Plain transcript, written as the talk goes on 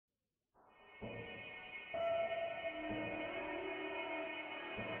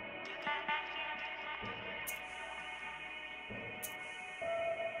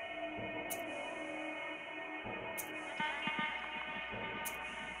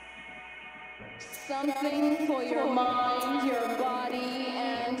Something for your mind, your body,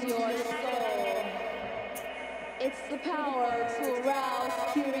 and your soul. It's the power to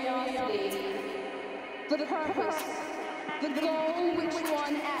arouse curiosity, the purpose, the goal which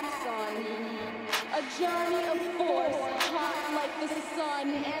one acts on. A journey of force, hot like the sun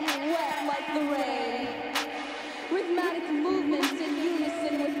and wet like the rain. Rhythmic movements in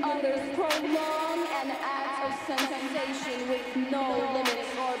unison with others prolong an act of sensation with no limits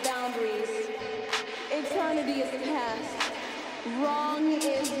or boundaries. Eternity is past, wrong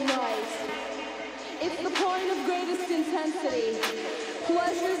is right. It's the point of greatest intensity,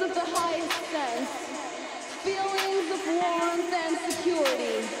 pleasures of the highest sense, feelings of warmth and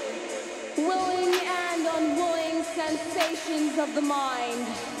security, willing and unwilling sensations of the mind,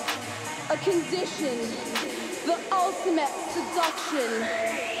 a condition, the ultimate seduction,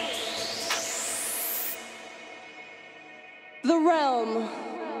 the realm